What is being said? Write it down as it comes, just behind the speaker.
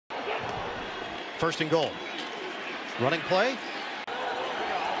First and goal. Running play.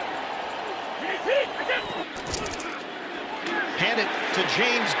 Hand it to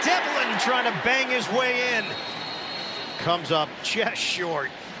James Develin, trying to bang his way in. Comes up just short.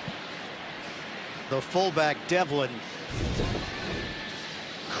 The fullback Develin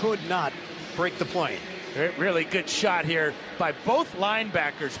could not break the plane. Really good shot here by both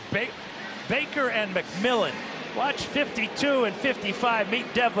linebackers, Baker and McMillan. Watch 52 and 55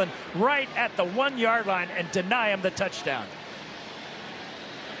 meet Develin right at the 1-yard line and deny him the touchdown.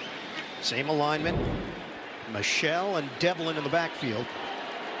 Same alignment. Michelle and Develin in the backfield.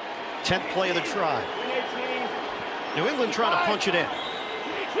 10th play of the try. New England trying to punch it in.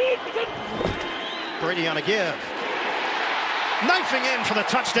 Brady on a give. Knifing in for the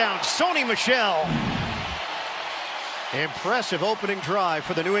touchdown, Sony Michel. Impressive opening drive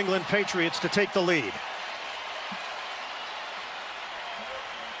for the New England Patriots to take the lead.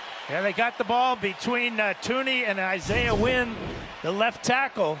 Yeah, they got the ball between Tooney and Isaiah Wynn, the left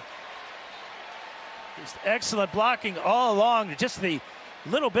tackle. Just excellent blocking all along. Just the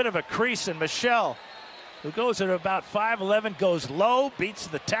little bit of a crease in Michel, who goes at about 5'11", goes low, beats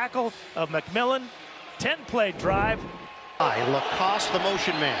the tackle of McMillan. 10-play drive. Lacoste, the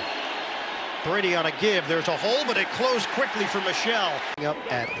motion man. Brady on a give. There's a hole, but it closed quickly for Michel. Up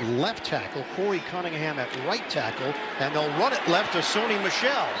at left tackle, Corey Cunningham at right tackle, and they'll run it left to Sony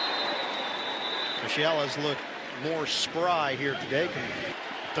Michel. Michel has looked more spry here today.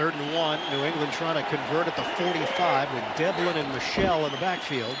 3rd and 1. New England trying to convert at the 45 with Develin and Michel in the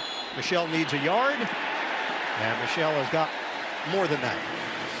backfield. Michel needs a yard, and Michel has got more than that.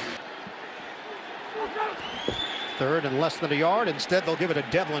 3rd and less than a yard. Instead, they'll give it to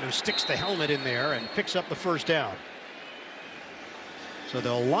Develin, who sticks the helmet in there and picks up the first down. So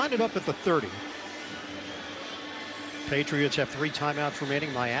they'll line it up at the 30. Patriots have 3 timeouts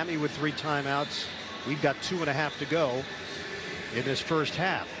remaining. Miami with 3 timeouts. We've got 2.5 to go in this first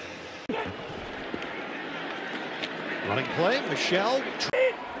half. Running play, Michel.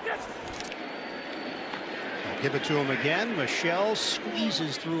 They'll give it to him again. Michel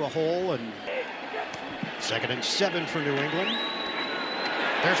squeezes through a hole, and 2nd and 7 for New England.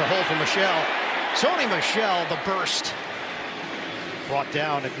 There's a hole for Michel. Sony Michel, the burst. Brought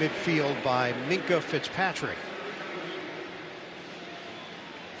down at midfield by Minka Fitzpatrick.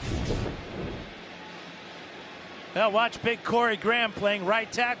 Well, watch big Corey Graham playing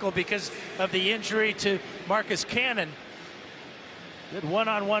right tackle because of the injury to Marcus Cannon. Good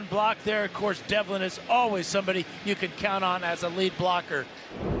one-on-one block there. Of course, Develin is always somebody you can count on as a lead blocker.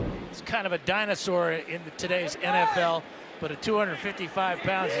 He's kind of a dinosaur in today's NFL, but at 255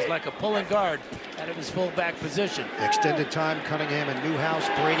 pounds, he's like a pulling guard out of his fullback position. Extended time, Cunningham and Newhouse.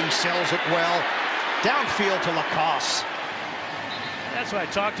 Brady sells it well. Downfield to Lacoste. That's what I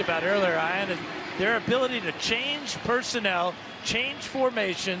talked about earlier, Ian. Their ability to change personnel, change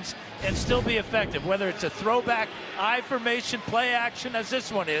formations, and still be effective, whether it's a throwback I formation play action, as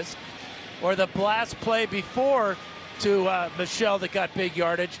this one is, or the blast play before to Michel that got big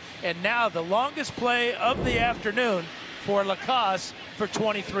yardage, and now the longest play of the afternoon for Lacoste for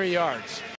 23 yards.